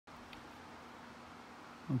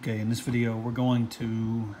Okay, in this video we're going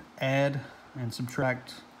to add and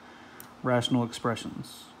subtract rational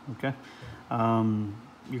expressions, okay?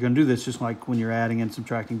 You're going to do this just like when you're adding and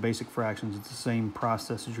subtracting basic fractions. It's the same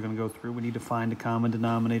process as you're going to go through. We need to find a common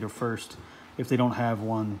denominator first if they don't have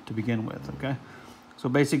one to begin with, okay? So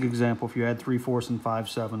basic example, if you add 3/4 and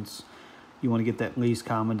 5/7, you want to get that least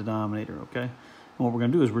common denominator, okay? And what we're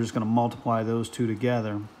going to do is we're just going to multiply those two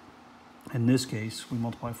together. In this case, we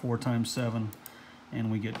multiply 4 times 7 and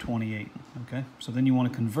we get 28, okay? So then you want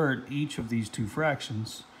to convert each of these two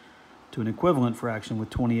fractions to an equivalent fraction with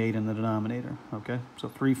 28 in the denominator, okay? So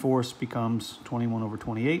 3/4 becomes 21 over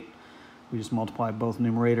 28. We just multiply both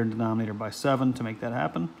numerator and denominator by 7 to make that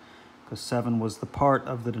happen, because 7 was the part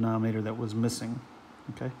of the denominator that was missing,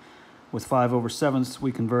 okay? With 5/7,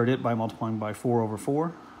 we convert it by multiplying by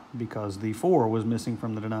 4/4, because the 4 was missing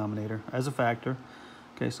from the denominator as a factor.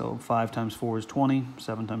 Okay, so 5 times 4 is 20,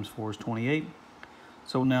 7 times 4 is 28.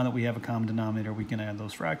 So now that we have a common denominator, we can add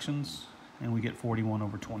those fractions, and we get 41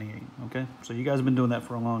 over 28, okay? So you guys have been doing that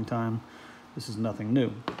for a long time. This is nothing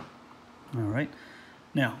new. All right.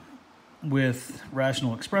 Now, with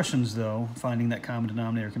rational expressions, though, finding that common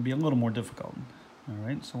denominator can be a little more difficult. All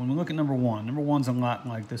right, so when we look at number one's a lot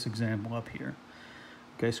like this example up here.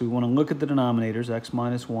 Okay, so we want to look at the denominators, x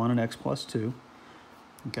minus 1 and x plus 2.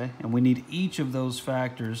 Okay, and we need each of those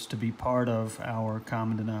factors to be part of our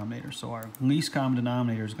common denominator. So our least common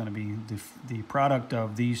denominator is going to be the product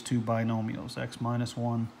of these two binomials, x minus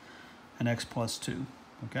 1 and x plus 2.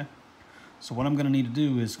 Okay, so what I'm going to need to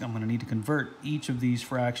do is I'm going to need to convert each of these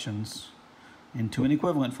fractions into an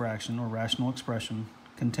equivalent fraction or rational expression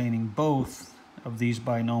containing both of these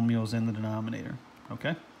binomials in the denominator.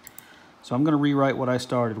 Okay, so I'm going to rewrite what I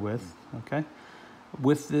started with. Okay,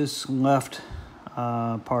 with this left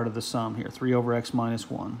part of the sum here, 3 over x minus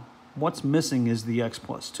 1. What's missing is the x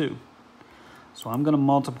plus 2. So I'm going to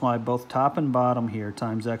multiply both top and bottom here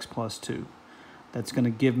times x plus 2. That's going to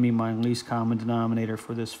give me my least common denominator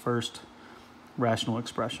for this first rational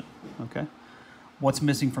expression, okay? What's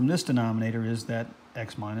missing from this denominator is that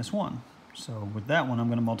x minus 1. So with that one, I'm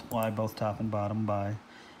going to multiply both top and bottom by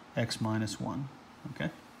x minus 1,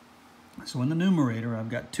 okay? So in the numerator, I've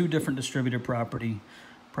got two different distributive property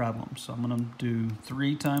problems. So I'm going to do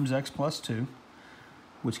 3 times x plus 2,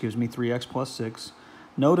 which gives me 3x plus 6.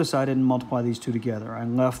 Notice I didn't multiply these two together. I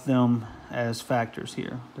left them as factors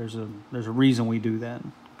here. There's a reason we do that.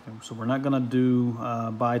 Okay, so we're not going to do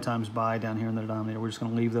by times by down here in the denominator. We're just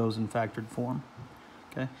going to leave those in factored form.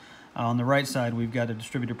 Okay. On the right side, we've got a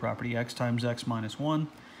distributive property. X times x minus 1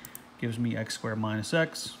 gives me x squared minus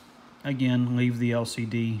x. Again, leave the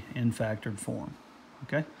LCD in factored form.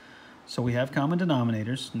 Okay. So we have common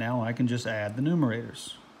denominators. Now I can just add the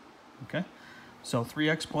numerators. Okay, so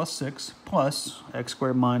 3x plus 6 plus x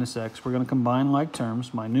squared minus x. We're going to combine like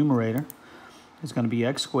terms. My numerator is going to be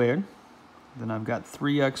x squared. Then I've got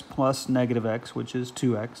 3x plus negative x, which is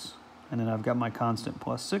 2x. And then I've got my constant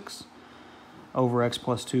plus 6 over x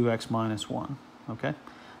plus 2, x minus 1. Okay,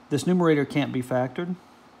 this numerator can't be factored,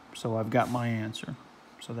 so I've got my answer.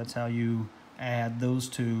 So that's how you add those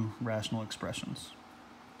two rational expressions.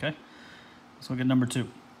 Okay. Let's look at number 2.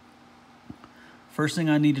 First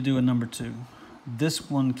thing I need to do in number 2, this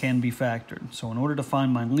one can be factored. So in order to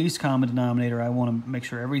find my least common denominator, I want to make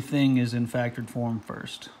sure everything is in factored form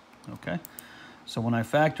first. Okay? So when I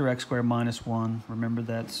factor x squared minus 1, remember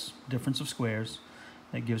that's difference of squares.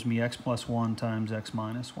 That gives me x plus 1 times x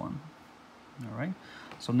minus 1. All right?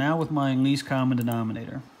 So now with my least common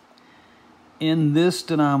denominator, in this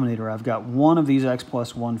denominator, I've got one of these x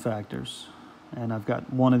plus 1 factors, and I've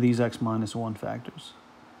got one of these x minus 1 factors.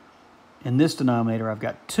 In this denominator, I've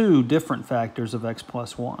got two different factors of x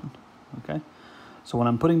plus 1, okay? So when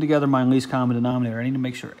I'm putting together my least common denominator, I need to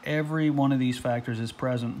make sure every one of these factors is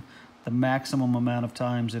present the maximum amount of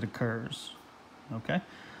times it occurs, okay?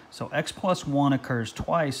 So x plus 1 occurs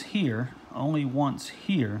twice here, only once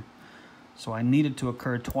here, so I need it to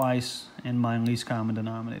occur twice in my least common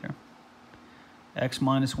denominator. X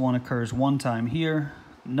minus 1 occurs one time here,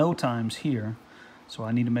 no times here, so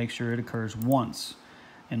I need to make sure it occurs once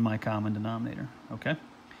in my common denominator, okay?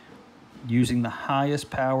 Using the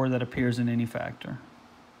highest power that appears in any factor,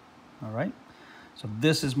 all right? So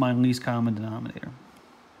this is my least common denominator.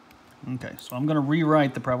 Okay, so I'm going to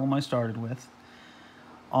rewrite the problem I started with.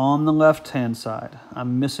 On the left-hand side,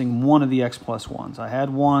 I'm missing one of the x plus 1s. I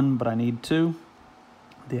had one, but I need 2.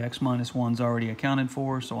 The x minus 1's already accounted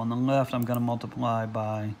for, so on the left, I'm going to multiply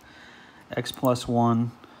by x plus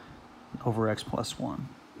 1 over x plus 1.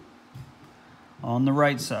 On the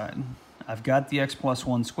right side, I've got the x plus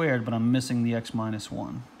 1 squared, but I'm missing the x minus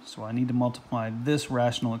 1. So I need to multiply this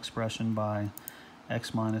rational expression by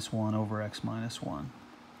x minus 1 over x minus 1.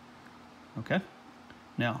 Okay?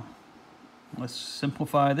 Now, let's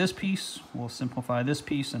simplify this piece. We'll simplify this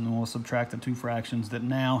piece, and then we'll subtract the two fractions that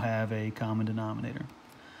now have a common denominator.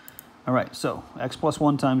 All right, so x plus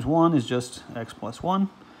 1 times 1 is just x plus 1.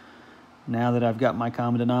 Now that I've got my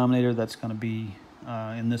common denominator, that's going to be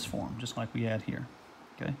in this form, just like we had here.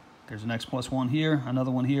 Okay, there's an x plus 1 here,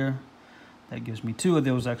 another one here. That gives me 2 of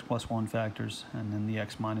those x plus 1 factors, and then the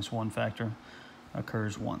x minus 1 factor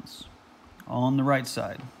occurs once. On the right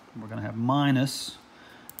side, we're going to have minus.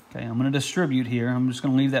 Okay, I'm going to distribute here. I'm just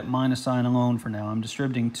going to leave that minus sign alone for now. I'm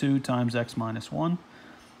distributing 2 times x minus 1.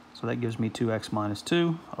 So that gives me 2x minus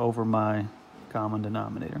 2 over my common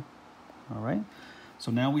denominator. All right,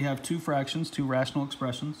 so now we have two fractions, two rational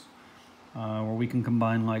expressions, where we can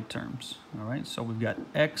combine like terms. All right, so we've got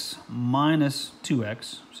x minus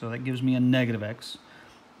 2x, so that gives me a negative x.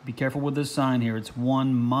 Be careful with this sign here. It's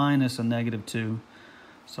 1 minus a negative 2,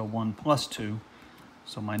 so 1 plus 2.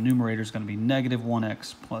 So my numerator is going to be negative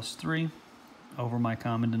 1x plus 3 over my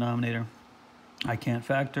common denominator. I can't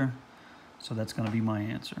factor, so that's going to be my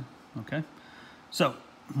answer. Okay, so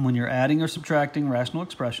when you're adding or subtracting rational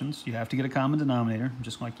expressions, you have to get a common denominator,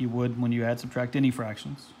 just like you would when you add, subtract any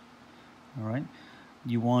fractions. All right,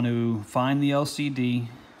 you want to find the LCD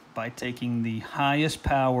by taking the highest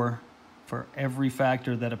power for every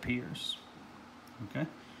factor that appears. Okay,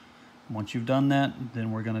 once you've done that,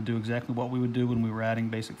 then we're going to do exactly what we would do when we were adding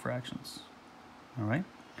basic fractions. All right,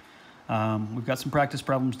 we've got some practice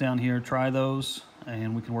problems down here. Try those,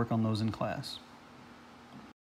 and we can work on those in class.